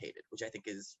hadn't meditated, which I think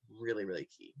is really, really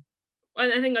key.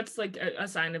 And I think that's like a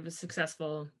sign of a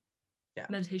successful Yeah.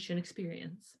 meditation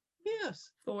experience.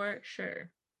 Yes. For sure.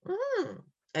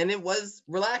 And it was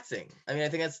relaxing. I mean, I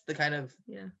think that's the kind of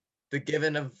the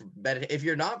given of if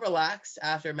you're not relaxed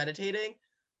after meditating,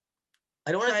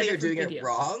 I don't want to say you're doing it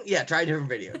wrong. Yeah, try a different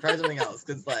video. Try something else.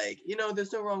 Because like,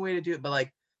 there's no wrong way to do it, but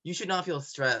like you should not feel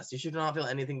stressed. You should not feel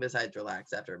anything besides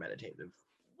relaxed after a meditative.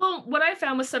 Well, what I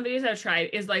found with some videos I've tried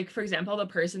is like, for example, the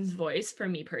person's voice for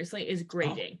me personally is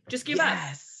grating. Just give up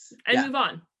and move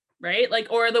on, right?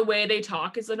 Like, or the way they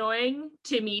talk is annoying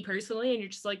to me personally, and you're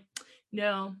just like,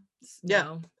 no.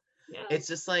 Yeah. It's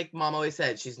just like Mom always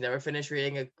said, she's never finished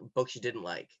reading a book she didn't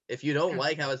like. If you don't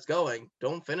like how it's going,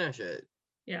 don't finish it.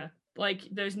 Yeah. Like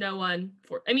there's no one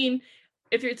for, I mean,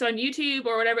 if it's on YouTube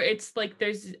or whatever, it's like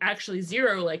there's actually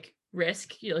zero like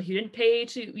risk. You didn't pay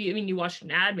you watched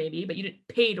an ad maybe, but you didn't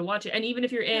pay to watch it. And even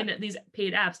if you're in these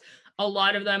paid apps, a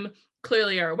lot of them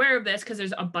clearly are aware of this because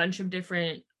there's a bunch of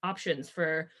different options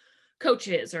for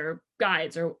coaches or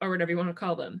guides or whatever you want to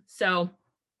call them. So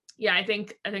yeah, I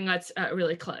think that's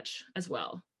really clutch as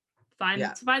well. Find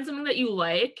something that you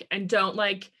like and don't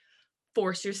like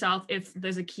force yourself if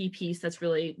there's a key piece that's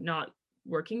really not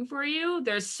working for you.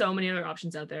 There's so many other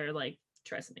options out there, like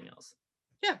try something else.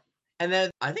 Yeah. And then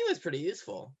I think it was pretty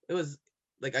useful. It was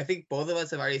like, I think both of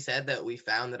us have already said that we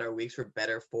found that our weeks were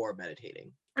better for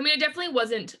meditating. I mean, it definitely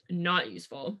wasn't not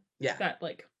useful. Yeah. That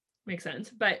like makes sense.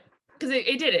 But because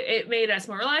it did it made us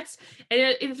more relaxed.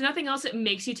 And if nothing else, it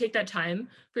makes you take that time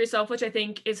for yourself, which I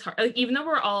think is hard. Like, even though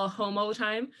we're all home all the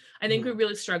time, I think we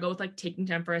really struggle with like taking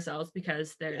time for ourselves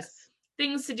because there's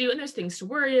things to do and there's things to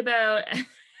worry about.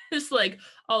 Just like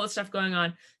all the stuff going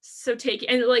on. So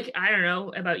and like, I don't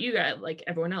know about you guys, like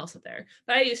everyone else out there,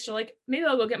 but I used to like, maybe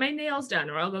I'll go get my nails done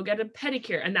or I'll go get a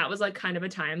pedicure. And that was like kind of a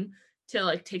time to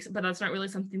like take, but that's not really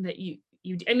something that you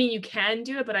I mean, you can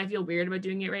do it, but I feel weird about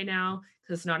doing it right now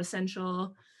because it's not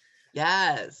essential.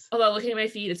 Yes. Although looking at my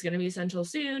feet, it's going to be essential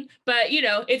soon. But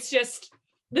it's just,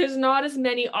 there's not as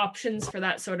many options for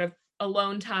that sort of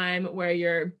alone time where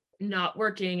you're not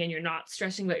working and you're not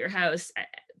stressing about your house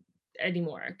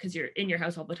anymore because you're in your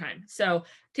house all the time. So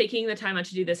taking the time out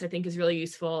to do this, I think, is really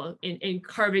useful in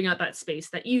carving out that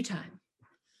space, that you time.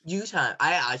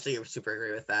 I actually super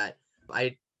agree with that.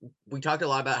 We talked a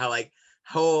lot about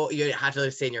how you have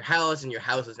to stay in your house and your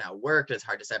house is now work. It's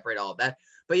hard to separate all of that.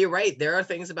 But you're right. There are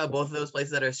things about both of those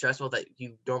places that are stressful that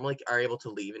you normally are able to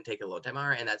leave and take a alone time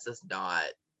hour, and that's just not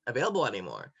available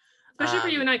anymore. Especially for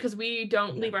you and I, because we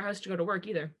don't leave our house to go to work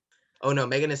either. Oh no,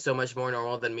 Megan is so much more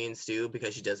normal than me and Stu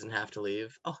because she doesn't have to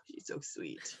leave. Oh, she's so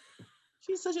sweet.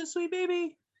 She's such a sweet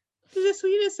baby. She's the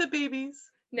sweetest of babies.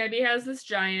 Nebby has this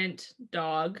giant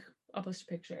dog. I'll post a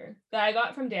picture that I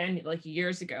got from Dan like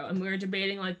years ago, and we were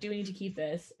debating like, do we need to keep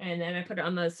this? And then I put it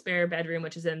on the spare bedroom,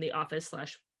 which is in the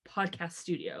office/podcast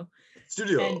studio.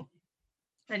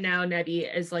 And now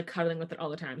Nebby is like cuddling with it all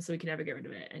the time, so we can never get rid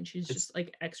of it. And she's just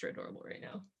like extra adorable right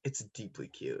now. It's deeply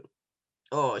cute.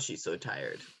 Oh, she's so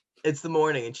tired. It's the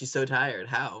morning and she's so tired.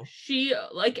 How? She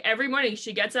like every morning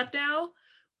she gets up now.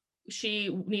 She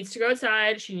needs to go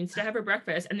outside. She needs to have her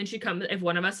breakfast. And then she comes if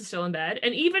one of us is still in bed.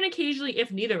 And even occasionally,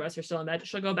 if neither of us are still in bed,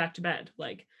 she'll go back to bed.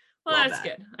 Like, well, that's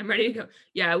good. I'm ready to go.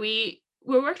 Yeah, we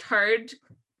worked hard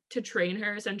to train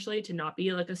her essentially to not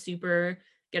be like a super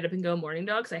get up and go morning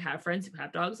dog. Because I have friends who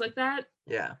have dogs like that.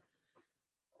 Yeah.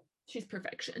 She's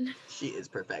perfection. She is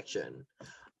perfection.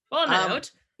 Well, on that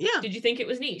note, yeah. Did you think it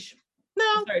was niche?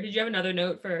 No. Sorry, did you have another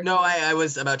note for? No, I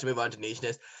was about to move on to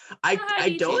nicheness. I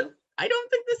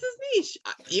don't think this is niche.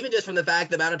 Even just from the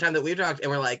amount of time that we've talked and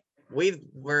we're like,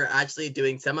 we're actually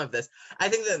doing some of this. I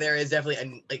think that there is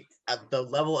definitely the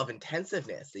level of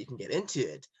intensiveness that you can get into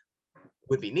it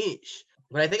would be niche.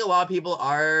 But I think a lot of people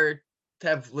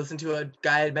have listened to a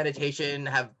guided meditation,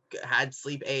 have had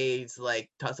sleep aids, like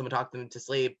someone talk them to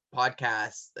sleep,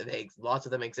 podcasts. I think lots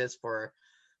of them exist for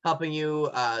helping you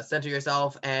center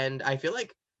yourself. And I feel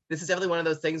like this is definitely one of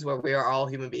those things where we are all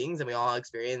human beings and we all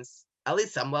experience at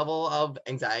least some level of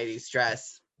anxiety,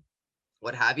 stress,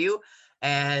 what have you.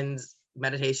 And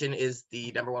meditation is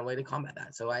the number one way to combat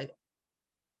that. So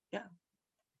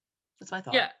that's my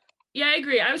thought. Yeah. Yeah, I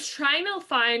agree. I was trying to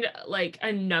find like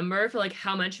a number for like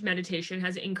how much meditation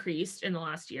has increased in the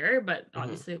last year, but Mhm.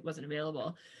 obviously it wasn't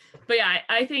available. But yeah,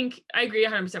 I think I agree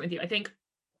 100% with you. I think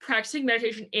practicing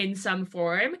meditation in some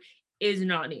form is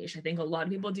not niche. I think a lot of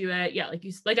people do it. Yeah,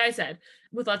 like I said,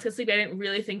 with Let's Get Sleep, I didn't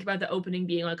really think about the opening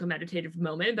being like a meditative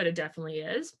moment, but it definitely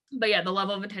is. But yeah, the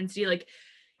level of intensity, like,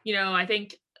 I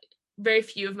think very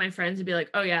few of my friends would be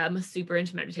like, oh yeah, I'm super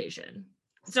into meditation.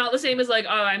 It's not the same as like,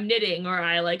 oh, I'm knitting or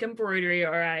I like embroidery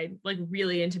or I like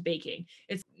really into baking.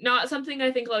 It's not something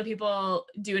I think a lot of people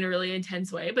do in a really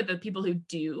intense way, but the people who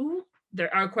do, they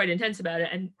are quite intense about it.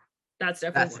 And that's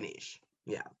definitely That's one. niche.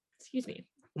 Yeah. Excuse me.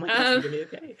 Oh my gosh, you're gonna be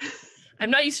okay.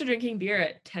 I'm not used to drinking beer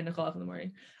at 10 o'clock in the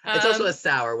morning. It's also a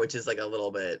sour, which is like a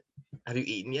little bit. Have you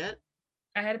eaten yet?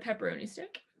 I had a pepperoni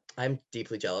stick. I'm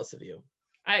deeply jealous of you.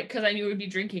 Because I knew we'd be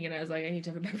drinking, and I was like, I need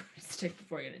to have a pepperoni stick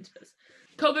before I get into this.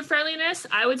 COVID friendliness,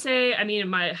 I would say, I mean,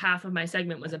 my half of my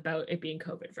segment was about it being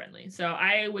COVID friendly. So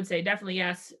I would say definitely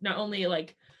yes, not only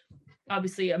like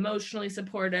obviously emotionally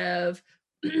supportive,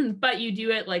 but you do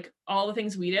it like all the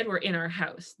things we did were in our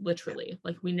house, literally.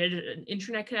 Like we needed an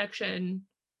internet connection.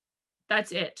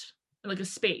 That's it. Like a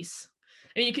space.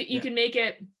 And you can make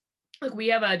it like we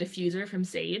have a diffuser from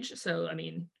Sage. So I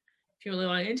mean, if you really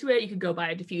want into it, you could go buy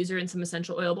a diffuser and some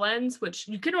essential oil blends, which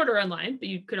you can order online, but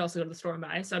you could also go to the store and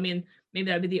buy. So I mean, maybe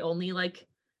that'd be the only like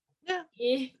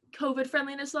COVID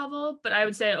friendliness level. But I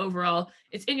would say overall,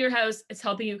 it's in your house, it's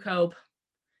helping you cope.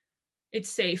 It's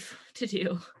safe to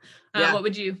do. Yeah. What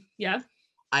would you? Yeah.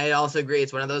 I also agree.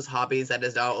 It's one of those hobbies that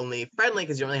is not only friendly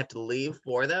because you only have to leave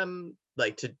for them,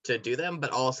 like to do them, but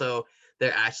also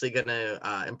they're actually going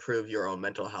to improve your own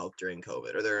mental health during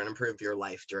COVID, or they're going to improve your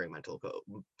life during mental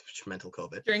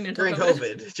COVID. During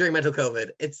COVID. During mental COVID.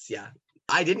 It's, yeah.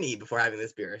 I didn't eat before having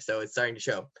this beer, so it's starting to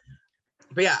show.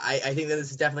 But yeah, I think that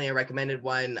this is definitely a recommended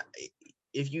one.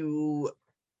 If you,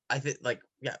 I think, like,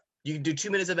 yeah, you can do 2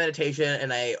 minutes of meditation,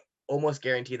 and I almost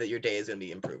guarantee that your day is going to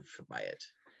be improved by it.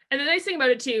 And the nice thing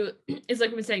about it too is like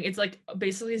I've been saying, it's like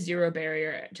basically zero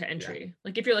barrier to entry. Yeah.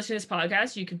 Like if you're listening to this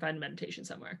podcast, you can find meditation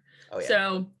somewhere. Oh, yeah.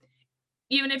 So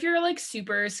even if you're like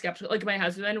super skeptical, like my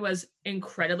husband was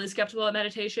incredibly skeptical at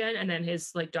meditation, and then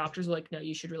his like doctors were like, no,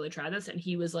 you should really try this. And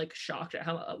he was like shocked at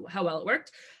how well it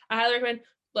worked. I highly recommend,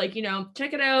 like,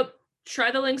 check it out,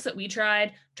 try the links that we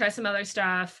tried, try some other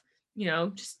stuff,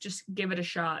 just give it a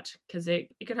shot because it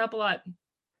could help a lot.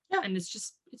 Yeah. And it's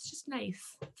just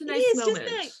nice. It's a nice moment.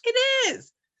 It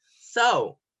is.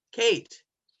 So, Kate,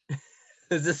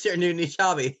 is this your new niche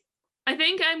hobby? I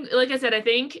think like I said, I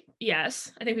think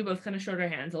yes. I think we both kind of showed our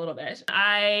hands a little bit.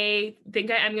 I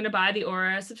think I'm going to buy the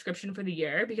Aura subscription for the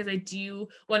year because I do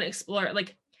want to explore,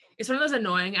 like, it's one of those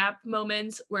annoying app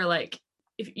moments where like,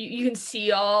 if you can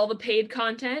see all the paid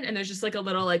content and there's just like a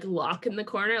little like lock in the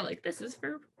corner, like this is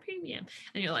for premium,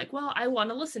 and you're like, well, I want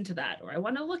to listen to that, or I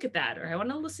want to look at that, or I want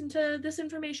to listen to this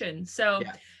information. So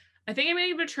yeah. I think I'm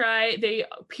able to try. They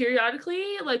periodically,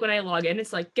 like when I log in,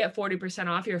 it's like get 40%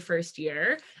 off your first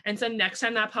year. And so next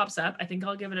time that pops up, I think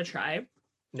I'll give it a try.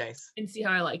 Nice. And see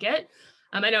how I like it.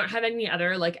 I don't have any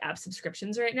other like app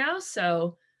subscriptions right now.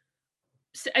 So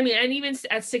I mean, and even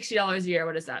at $60 a year,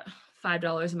 what is that?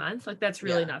 $5 a month? Like that's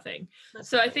really nothing.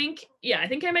 So I think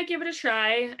I might give it a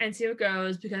try and see how it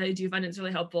goes, because I do find it's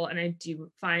really helpful. And I do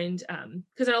find,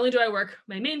 because not only do I work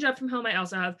my main job from home, I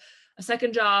also have a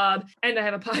second job and I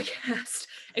have a podcast,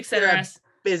 etc.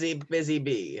 Busy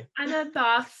bee. I'm a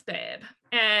boss babe.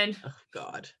 And oh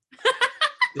God.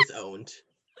 Disowned.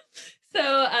 So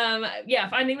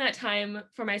finding that time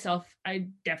for myself, I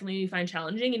definitely find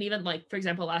challenging. And even like, for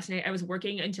example, last night I was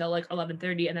working until like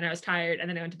 11:30 and then I was tired and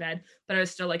then I went to bed, but I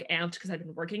was still like amped because I'd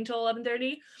been working till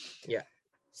 11:30. Yeah.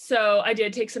 So I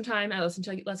did take some time. I listened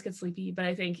to like Let's Get Sleepy, but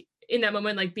I think in that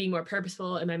moment, like being more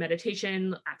purposeful in my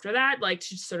meditation after that, like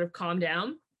to sort of calm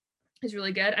down is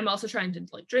really good. I'm also trying to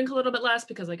like drink a little bit less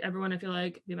because like everyone, I feel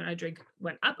like the amount I drink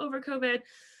went up over COVID.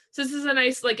 So this is a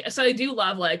nice, like, so I do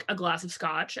love like a glass of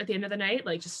scotch at the end of the night,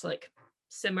 like just like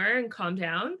simmer and calm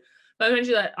down. But I'm going to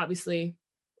do that obviously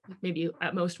maybe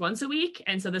at most once a week.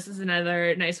 And so this is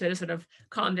another nice way to sort of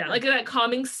calm down. Like that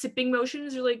calming sipping motion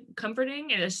is really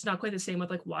comforting, and it's just not quite the same with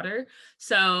like water.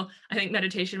 So I think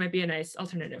meditation might be a nice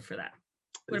alternative for that.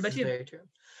 What about you? Very true.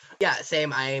 Yeah,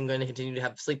 same. I am going to continue to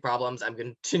have sleep problems. I'm going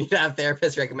to continue to have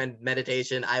therapists recommend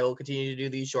meditation. I will continue to do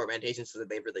these short meditations so that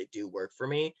they really do work for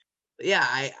me. Yeah,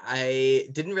 I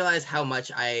didn't realize how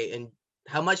much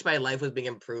my life was being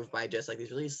improved by just like these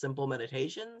really simple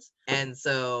meditations. And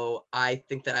so I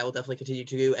think that I will definitely continue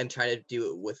to do and try to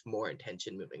do it with more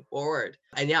intention moving forward.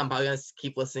 And yeah, I'm probably gonna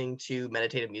keep listening to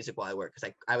meditative music while I work,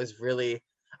 because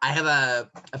I have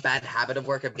a bad habit of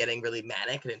work of getting really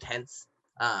manic and intense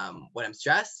when I'm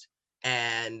stressed,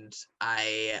 and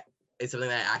it's something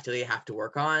that I actively have to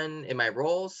work on in my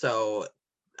role. So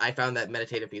I found that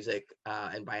meditative music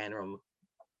and binaural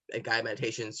and guided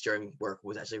meditations during work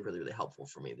was actually really, really helpful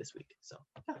for me this week. So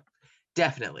yeah,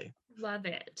 definitely. Love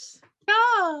it.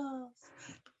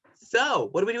 Yes. So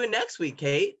what are we doing next week,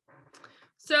 Kate?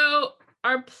 So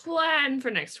our plan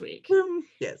for next week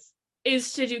Yes.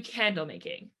 is to do candle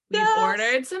making. We've Yes.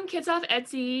 ordered some kits off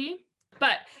Etsy,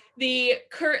 but the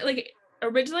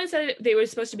originally said they were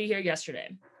supposed to be here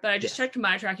yesterday, but I just checked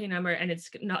my tracking number and it's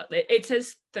not. It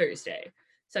says Thursday,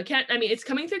 so it's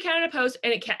coming through Canada Post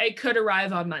and it could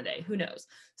arrive on Monday. Who knows?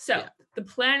 So the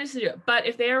plan is to do it, but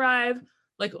if they arrive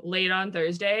like late on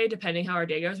Thursday, depending how our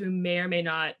day goes, we may or may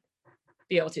not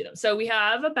be able to do them. So we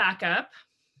have a backup.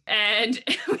 And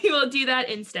we will do that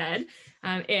instead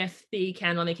if the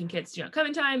candle making kits do not come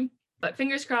in time. But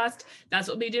fingers crossed, that's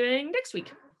what we'll be doing next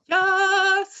week.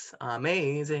 Yes.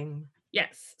 Amazing.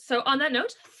 Yes. So on that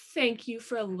note, thank you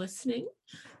for listening.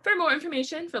 For more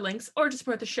information, for links, or to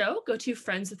support the show, go to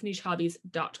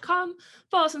friendswithnichehobbies.com.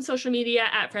 Follow us on social media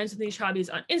at Friends with Niche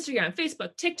Hobbies on Instagram,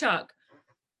 Facebook, TikTok,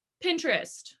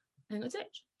 Pinterest. I think that's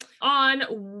it. On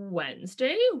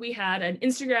Wednesday, we had an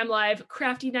Instagram live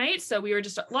crafty night. So we were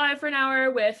just live for an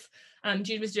hour with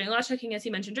Jude was doing lot checking, as he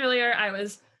mentioned earlier. I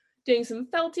was doing some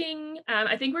felting.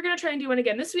 I think we're going to try and do one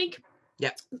again this week.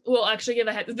 Yeah. We'll actually give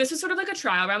a head. This was sort of like a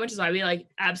trial round, which is why we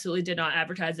absolutely did not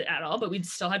advertise it at all, but we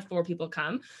still had 4 people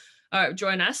come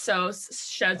join us. So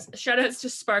shout outs to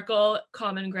Sparkle,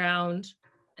 Common Ground,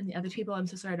 and the other people. I'm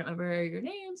so sorry I don't remember your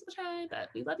names at the time, but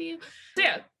we love you. So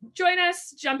yeah, join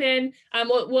us, jump in.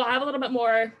 We'll have a little bit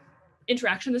more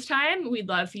interaction this time. We'd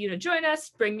love for you to join us,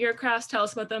 bring your crafts, tell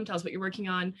us about them, tell us what you're working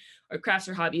on, or crafts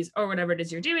or hobbies, or whatever it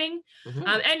is you're doing. Mm-hmm.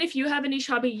 And if you have a niche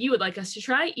hobby you would like us to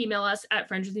try, email us at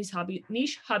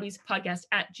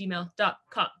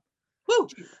friendswithnichehobbies@gmail.com. Woo!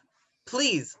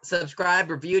 Please subscribe,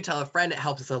 review, tell a friend. It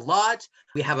helps us a lot.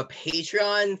 We have a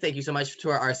Patreon. Thank you so much to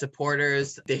our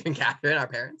supporters, Dave and Catherine, our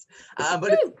parents.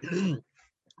 But if you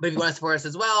want to support us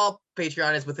as well,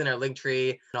 Patreon is within our link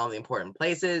tree and all the important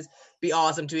places. Be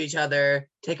awesome to each other.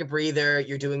 Take a breather.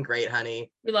 You're doing great, honey.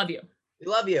 We love you. We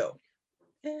love you.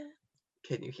 Yeah.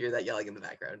 Can you hear that yelling in the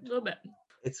background? A little bit.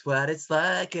 It's what it's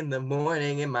like in the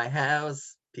morning in my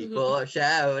house. People are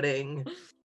shouting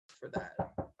for that.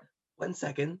 1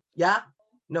 second. Yeah?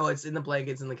 No, it's in the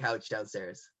blankets in the couch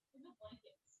downstairs. In the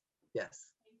blankets? Yes.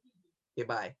 Okay,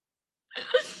 bye.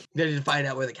 You need to find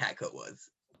out where the cat coat was.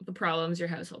 The problems your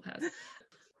household has.